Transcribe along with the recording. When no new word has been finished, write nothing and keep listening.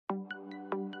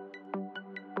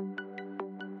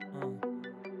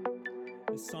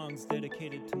This song's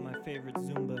dedicated to my favorite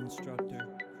Zumba instructor,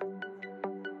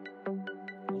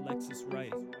 Alexis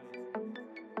Wright.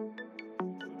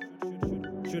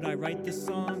 Should I write this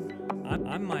song?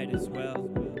 I might as well.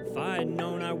 If I had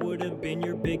known, I would have been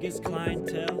your biggest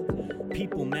clientele.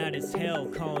 People mad as hell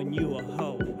calling you a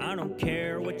hoe. I don't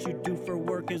care what you do for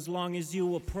work as long as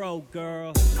you a pro,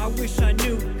 girl. I wish I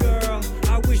knew, girl,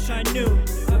 I wish I knew.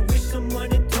 I wish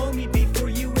someone had told me before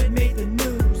you had made the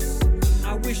news.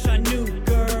 I wish I knew,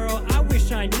 girl, I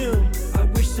wish I knew. I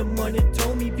wish someone had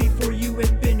told me before you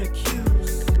had been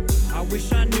accused. I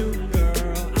wish I knew,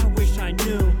 girl, I wish I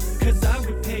knew. Cause I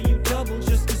would pay you double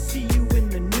just to see you in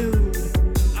the nude.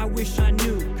 I wish I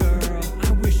knew, girl,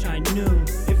 I wish I knew.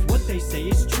 If what they say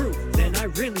is true, then I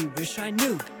really wish I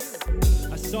knew.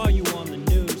 I saw you on the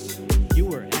news, you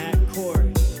were at court.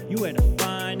 You had a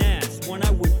fine ass, one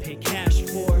I would pay cash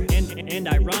for. And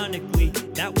ironically,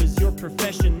 that was your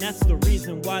profession. That's the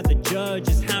reason why the judge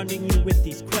is hounding you with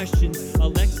these questions.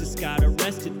 Alexis got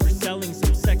arrested for selling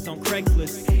some sex on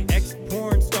Craigslist.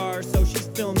 Ex-porn star, so she's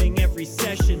filming every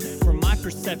session. From my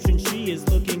perception, she is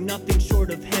looking nothing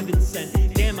short of heaven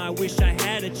sent. Damn, I wish I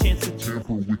had a chance to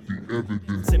tamper with the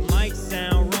evidence. It might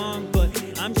sound wrong, but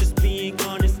I'm just being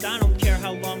honest. I don't care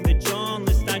how long the Jon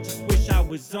list, I just wish I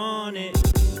was on it.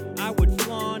 I would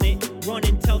flaunt it, run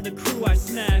and tell the crew I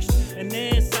smashed, and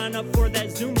then sign up for that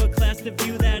Zumba class to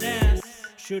view that ass.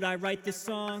 Should I write this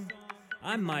song?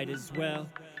 I might as well.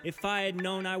 If I had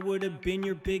known, I would have been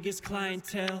your biggest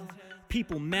clientele.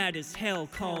 People mad as hell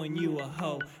calling you a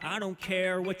hoe. I don't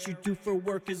care what you do for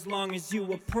work as long as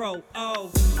you a pro.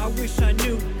 Oh, I wish I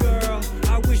knew, girl,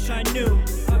 I wish I knew.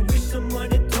 I wish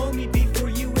someone had told me before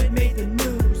you had made the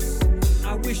news.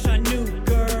 I wish I knew,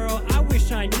 girl, I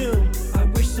wish I knew. I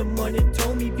wish someone had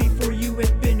told me before you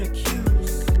had been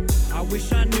accused. I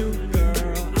wish I knew,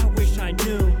 girl, I wish I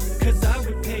knew. Cause I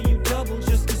would pay you double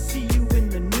just to see you in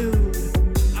the nude.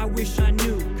 I wish I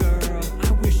knew, girl,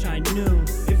 I wish I knew.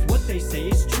 If what they say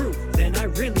is true, then I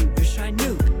really wish I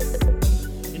knew.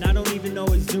 And I don't even know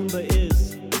what Zumba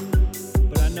is,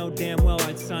 but I know damn well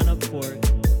I'd sign up for it.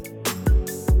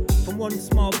 From one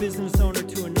small business owner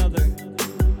to another,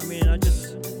 I mean, I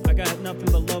got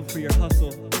nothing but love for your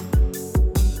hustle.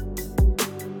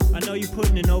 I know you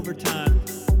putting in overtime.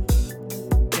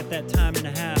 Get that time and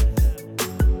a half.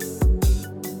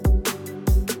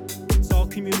 It's all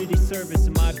community service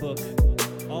in my book.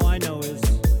 All I know is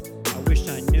I wish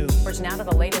I knew. Now to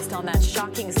the latest on that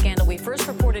shocking scandal we first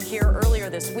reported here earlier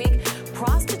this week.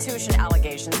 Prostitution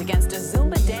allegations against a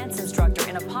Zumba dance instructor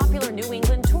in a popular New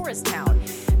England tourist town.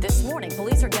 This morning,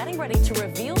 police are getting ready to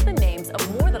reveal the names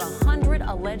of more than 100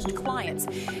 alleged clients.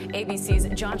 ABC's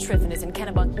John Schriffen is in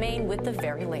Kennebunk, Maine with the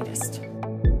very latest.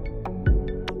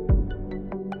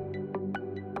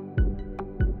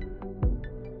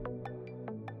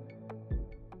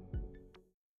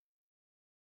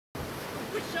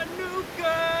 Wish I knew, girl,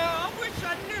 I wish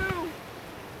I knew.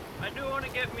 I knew it want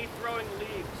to get me throwing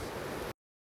leaves.